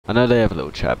I know they have a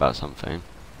little chat about something.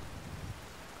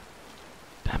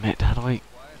 Damn it, how do I...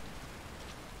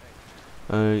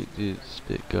 Oh, it's a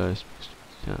bit ghost,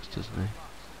 doesn't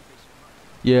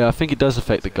he? Yeah, I think it does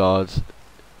affect the guards.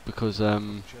 Because,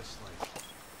 You've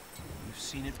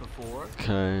seen it before?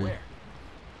 okay. Where?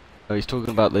 Oh, he's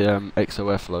talking about the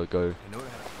XOF logo. I know how to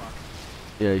fuck.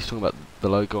 Yeah, he's talking about the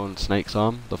logo on Snake's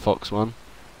arm, the Fox one.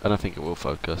 I don't think it will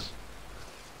focus.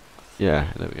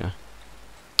 Yeah, there we go.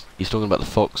 He's talking about the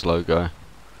Fox logo.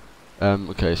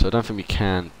 Okay, so I don't think we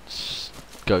can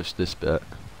ghost this bit.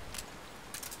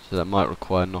 So that might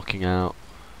require knocking out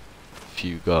a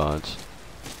few guards.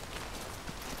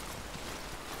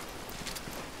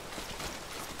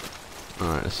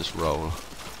 Alright, let's just roll.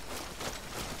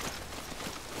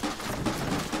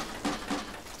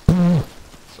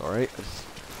 Sorry, I just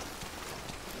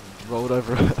rolled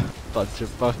over a bunch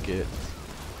of buckets.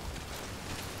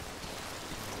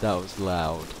 That was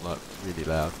loud, like really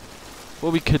loud.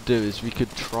 What we could do is we could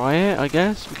try it, I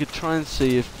guess. We could try and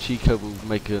see if Chico will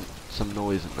make some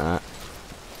noise in that.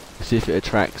 See if it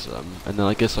attracts them, and then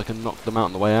I guess I can knock them out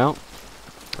on the way out.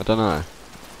 I don't know.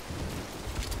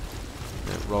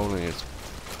 Yeah, rolling is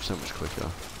so much quicker.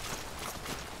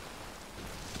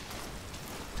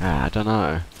 I don't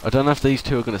know. I don't know if these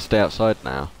two are going to stay outside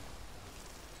now.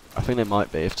 I think they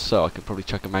might be. If so, I could probably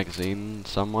chuck a magazine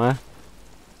somewhere.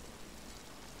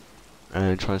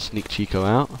 And try and sneak Chico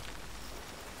out.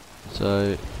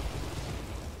 So...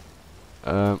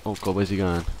 oh god, where's he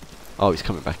going? Oh, he's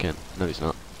coming back in. No, he's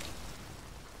not.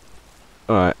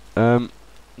 Alright,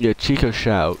 yeah, Chico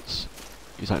shouts.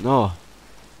 He's like, no!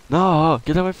 No!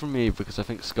 Get away from me! Because I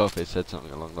think Scarface said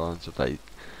something along the lines of that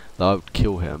I would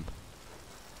kill him.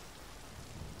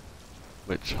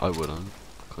 Which I wouldn't,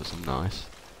 because I'm nice.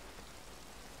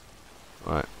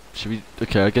 Alright, should we...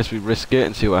 Okay, I guess we risk it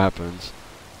and see what happens.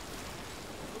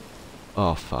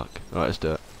 Oh fuck. Alright, let's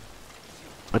do it.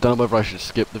 I don't know whether I should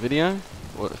skip the video,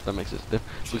 or if that makes it different.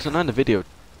 Because I know in the video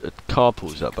a car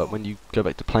pulls up, but when you go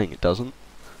back to playing it doesn't.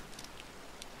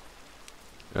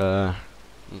 Okay.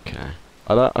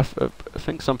 I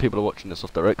think some people are watching this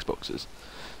off their Xboxes.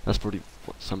 That's probably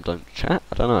what some don't chat.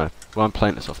 I don't know. Well, I'm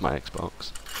playing this off my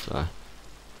Xbox, so...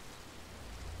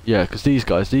 Yeah, because these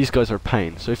guys are a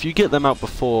pain. So if you get them out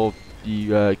before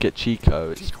you get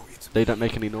Chico, they don't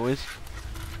make any noise.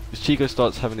 Because Chico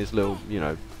starts having his little, you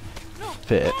know,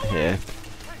 fit here.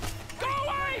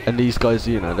 And these guys,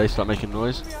 you know, they start making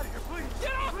noise.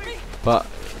 But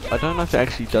I don't know if it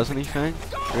actually does anything,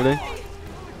 really.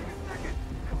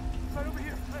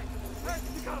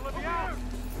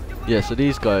 Yeah, so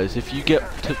these guys, if you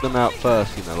took them out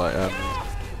first, you know, like,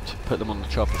 put them on the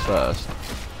chopper first,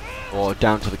 or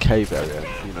down to the cave area,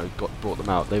 you know, brought them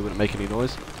out, they wouldn't make any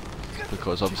noise,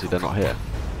 because obviously they're not here.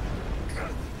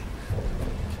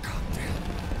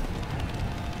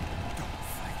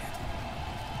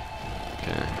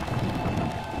 Okay.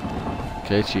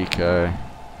 Okay, Chico.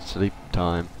 Sleep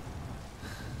time.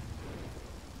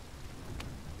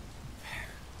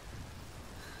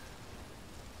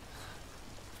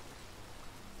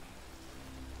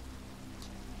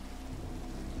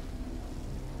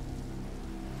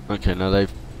 Okay, now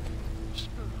they've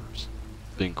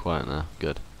been quiet now.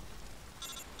 Good.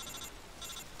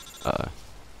 Uh-oh.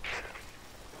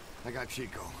 I got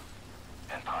Chico.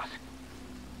 And Paz?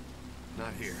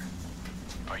 Not here.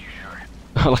 Are you sure?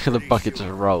 I look at the buckets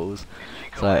of rolls.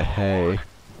 It's like, hey.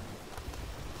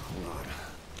 Hold on.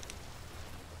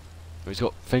 He's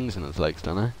got things in his legs,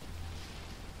 don't he?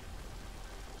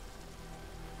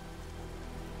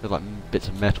 They're like bits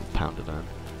of metal pounded in.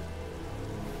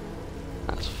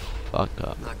 That's fucked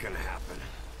up. Not gonna happen.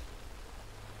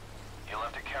 You'll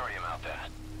have to carry him out there.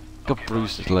 Look how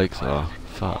bruised his legs are.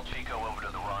 Fuck. Chico over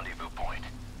to the rendezvous point.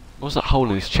 What was that hole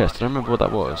in his chest? I don't remember what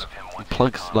that was. He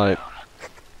plugs, like,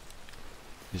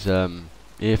 his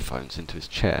earphones into his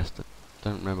chest. I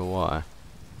don't remember why.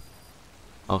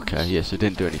 Okay, yeah, so it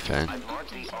didn't do anything. I've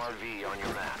marked the RV on your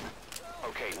map.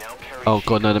 Okay, now carry Oh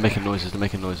god, no, Chico they're making noises, they're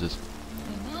making noises.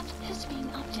 The map has been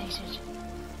updated.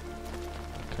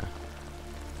 Okay.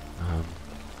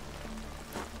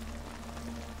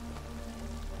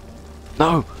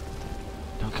 No!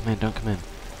 Don't come in, don't come in.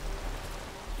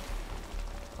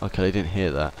 Okay, they didn't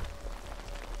hear that.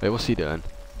 Wait, what's he doing?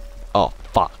 Oh,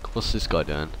 fuck. What's this guy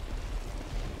doing?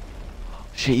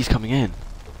 Shit, he's coming in.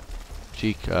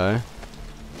 Chico.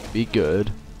 Be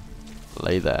good.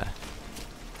 Lay there.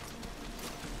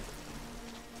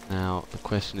 Now, the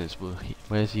question is,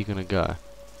 where's he gonna go?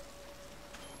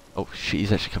 Oh shit,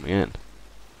 he's actually coming in.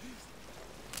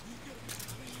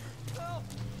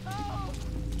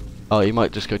 Oh, you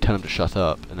might just go tell him to shut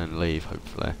up and then leave,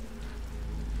 hopefully.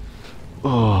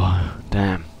 Oh,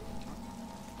 damn.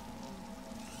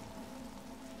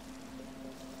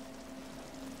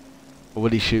 Or will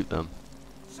he shoot them?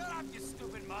 Shut up, you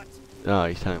stupid mutt! Oh,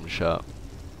 he's telling him to shut up.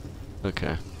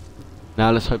 Okay.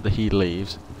 Now let's hope that he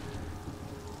leaves.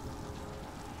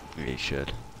 He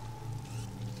should.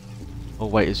 Oh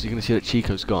wait, is he gonna see that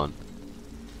Chico's gone?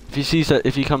 If he sees that,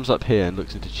 if he comes up here and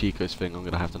looks into Chico's thing, I'm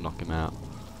gonna have to knock him out.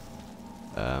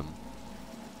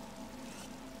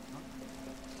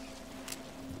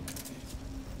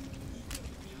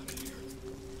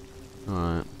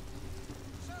 Alright.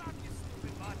 Shut up, you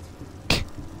stupid mutt!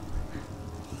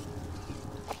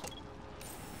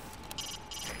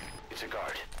 It's a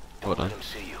guard. Well Don't let done. him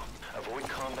see you. Avoid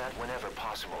combat whenever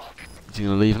possible. Is he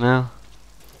gonna leave now?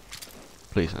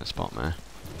 Please don't spot me.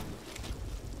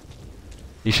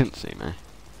 He shouldn't see me.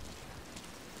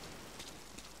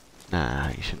 Nah,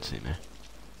 he shouldn't see me.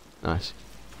 Nice.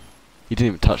 He didn't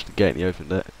even touch the gate and he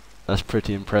opened it. That's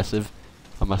pretty impressive,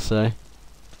 I must say.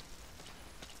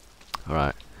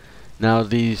 Alright. Now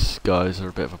these guys are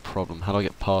a bit of a problem. How do I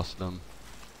get past them?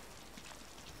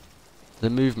 Their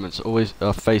movements always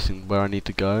are facing where I need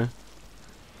to go.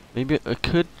 Maybe I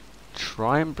could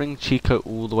try and bring Chico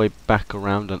all the way back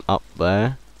around and up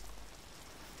there.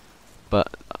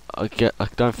 But I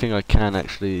don't think I can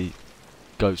actually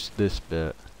ghost this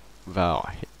bit without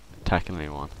attacking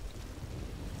anyone.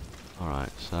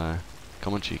 Alright, so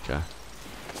come on, Chico.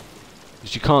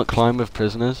 Because you can't climb with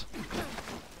prisoners.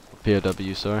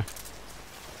 POW, sorry.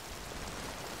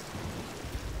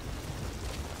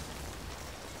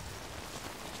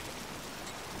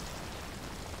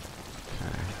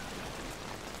 Okay.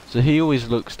 So he always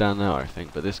looks down there, I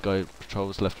think, but this guy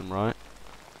patrols left and right.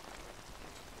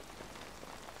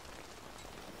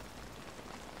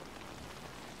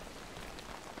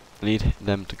 I need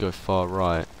them to go far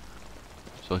right,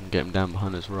 so I can get him down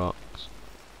behind those rocks.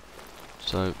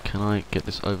 So, can I get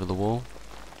this over the wall?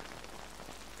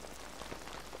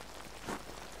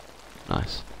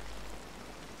 Nice.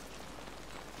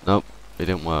 Nope, it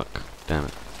didn't work. Damn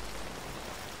it.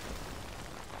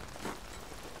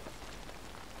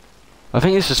 I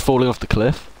think it's just falling off the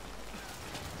cliff.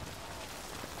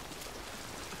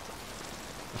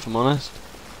 If I'm honest.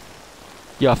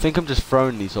 Yeah, I think I'm just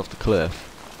throwing these off the cliff.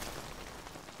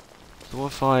 So what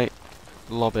if I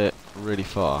lob it really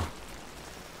far?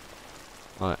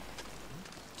 Right.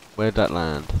 Where'd that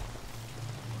land?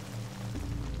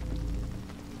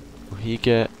 Will he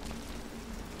get...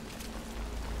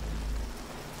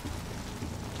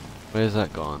 Where's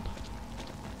that gone?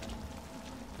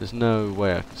 There's no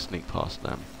way I can sneak past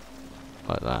them.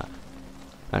 Like that.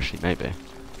 Actually, maybe.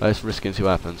 Let's risk it and see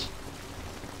what happens.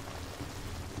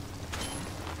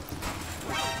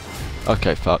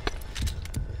 Okay, fuck.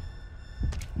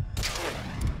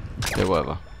 Yeah,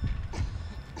 whatever.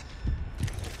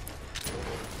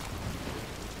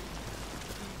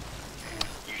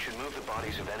 You should move the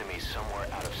bodies of enemies somewhere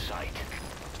out of sight.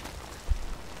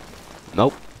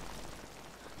 Nope.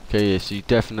 Okay, yeah, so you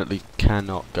definitely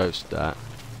cannot ghost that.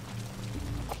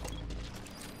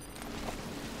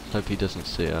 Hope he doesn't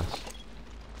see us.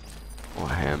 Or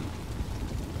him.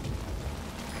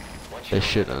 They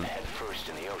shouldn't. Head first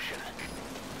in the ocean.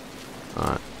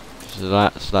 Alright. So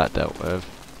that's that dealt with.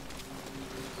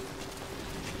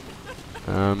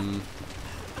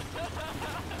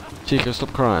 Chico,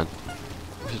 stop crying.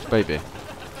 This is baby.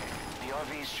 The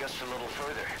RV's just a little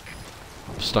further.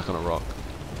 I'm stuck on a rock.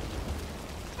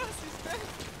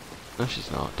 No, she's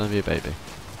not. Don't be a baby.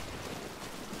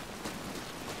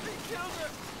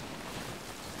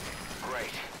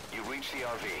 Great. You reached the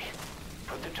RV.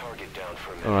 Put the target down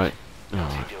for a minute. Alright.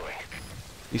 How's Oh, he doing?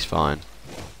 he's fine.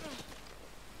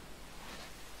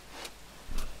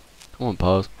 Come on,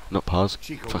 Paz. Not Paz.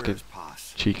 Chico, Fucking where's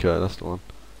Paz? Chico, that's the one.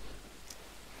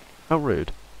 How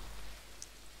rude.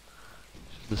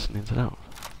 She's listening to that one.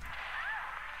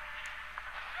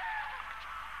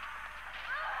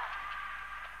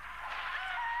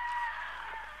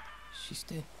 She's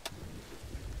dead.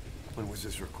 When was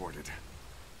this recorded?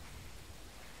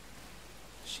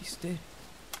 She's dead.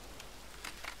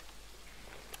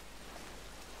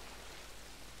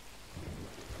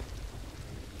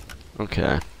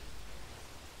 Okay.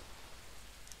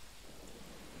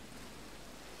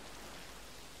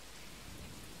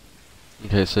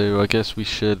 Okay, so I guess we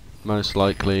should most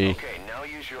likely... Okay, now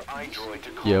use your iDroid to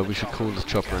call Yeah, the we should chopper. call the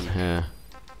chopper in here.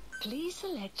 Please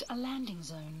select a landing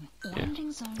zone. Yeah.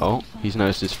 Landing zone Oh, confirmed. he's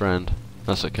noticed his friend.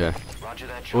 That's okay. Roger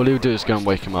that, All he would chopper do is go and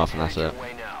wake request. him up and that's Heading it. your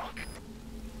way now.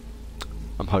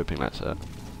 I'm hoping that's it.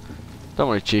 Don't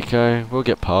worry, Chico. We'll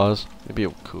get Paz. It'll be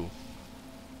all cool.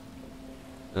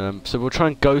 So we'll try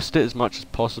and ghost it as much as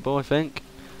possible, I think.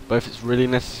 But if it's really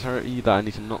necessary that I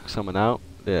need to knock someone out,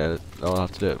 yeah, I'll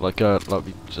have to do it. Like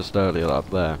we just earlier up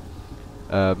there.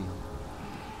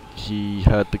 He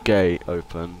heard the gate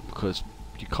open because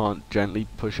you can't gently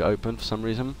push it open for some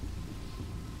reason.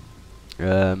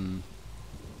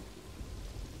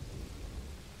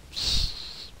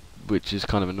 Which is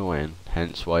kind of annoying,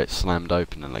 hence why it slammed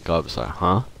open and the guy was like,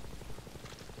 huh?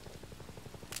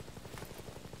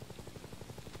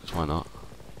 Because why not?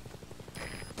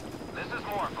 This is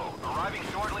Morpho, arriving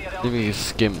shortly at Maybe you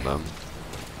skim them.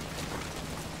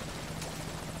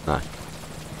 No.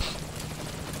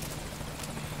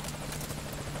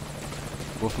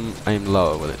 What if I aim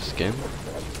lower, will it skim?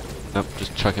 Nope,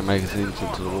 just chucking magazines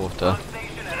into the water.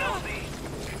 station at LZ.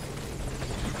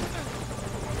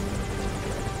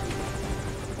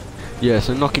 Yeah,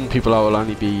 so knocking people out will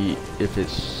only be if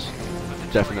it's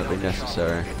definitely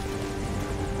necessary.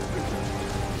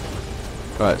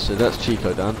 Right, so that's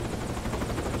Chico done.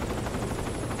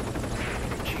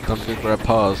 I'm going to grab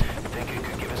Pars.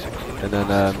 And then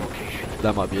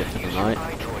that might be it for the night.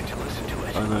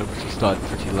 I know we started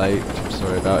pretty late, which I'm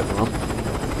sorry about, everyone.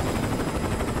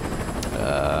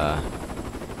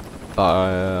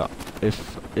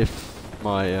 If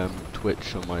my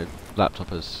Twitch on my laptop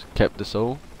has kept this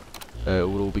all, it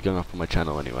will all be going up on my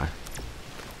channel anyway.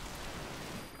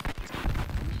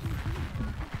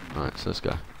 Alright, so let's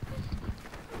go.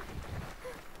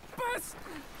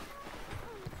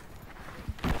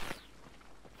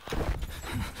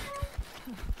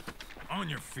 On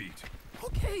your feet.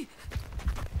 Okay.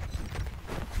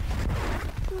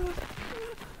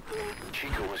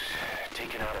 Chico was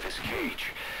taken out of his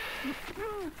cage.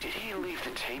 Did he leave the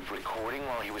tape recording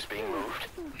while he was being moved?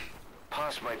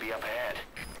 Paz might be up ahead.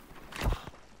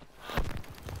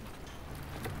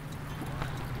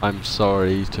 I'm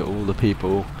sorry to all the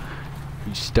people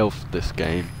who stealthed this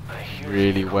game I hear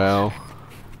really Chico's. well.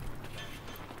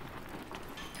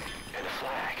 And a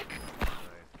flag.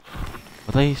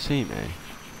 Will they see me?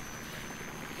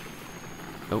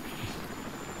 Nope.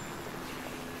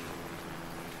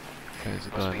 There's a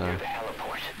Must guy be near there. the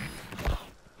heliport.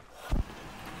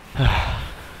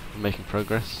 I'm making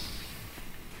progress.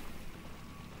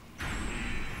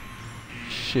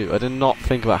 Shoot, I did not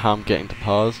think about how I'm getting to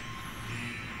Pars.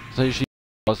 So usually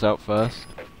Pars out first.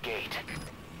 A gate.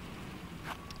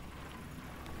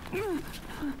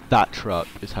 That truck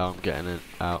is how I'm getting it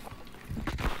out.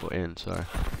 Or in, sorry.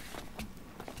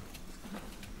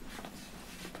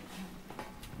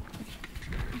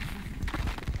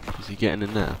 Is he getting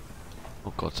in there?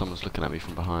 Oh god, someone's looking at me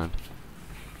from behind.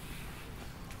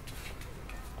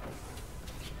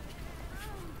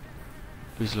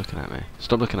 Who's looking at me?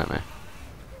 Stop looking at me.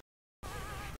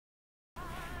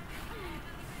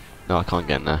 No, I can't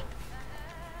get in there.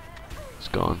 It's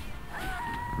gone.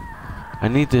 I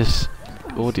need this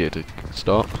audio to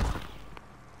stop.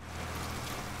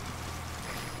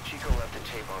 Chico left the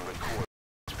tape on record.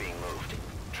 It's being moved.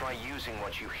 Try using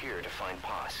what you hear to find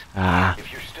Paz. Ah.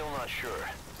 If you're still not sure,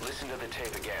 listen to the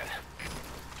tape again.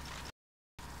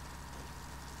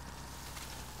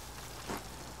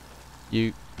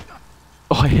 You...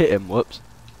 Oh, I hit him, whoops.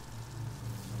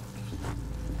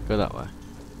 Go that way.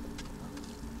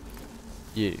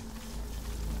 You.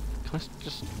 Can I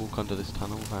just walk under this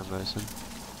tunnel without noticing?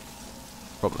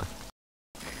 Probably.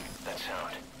 That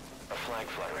sound. A flag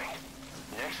fluttering.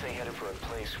 Next they headed for a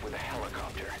place with a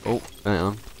helicopter. Oh, hang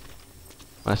on.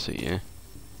 I see you.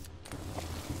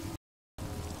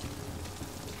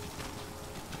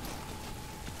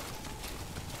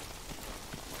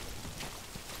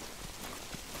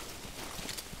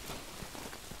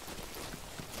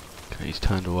 Okay, he's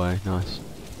turned away. Nice.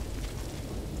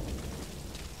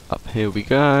 Up here we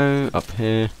go. Up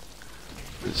here.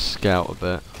 Let's scout a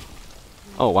bit.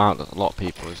 Oh wow, there's a lot of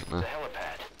people, isn't The there?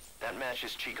 helipad. That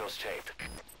matches Chico's tape.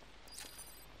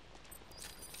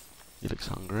 He looks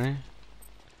hungry.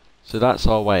 So that's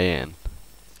our way in.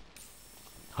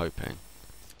 Hoping.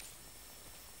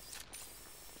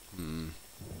 And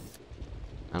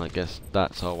I guess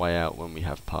that's our way out when we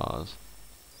have Pars.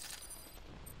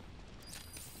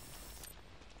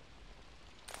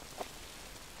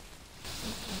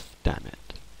 Damn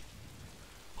it.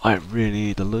 I really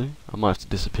need a loo. I might have to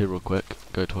disappear real quick,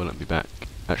 go toilet and be back.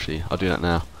 Actually, I'll do that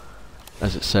now,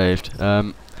 as it's saved.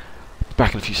 Back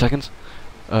in a few seconds.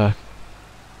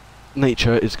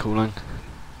 Nature is calling.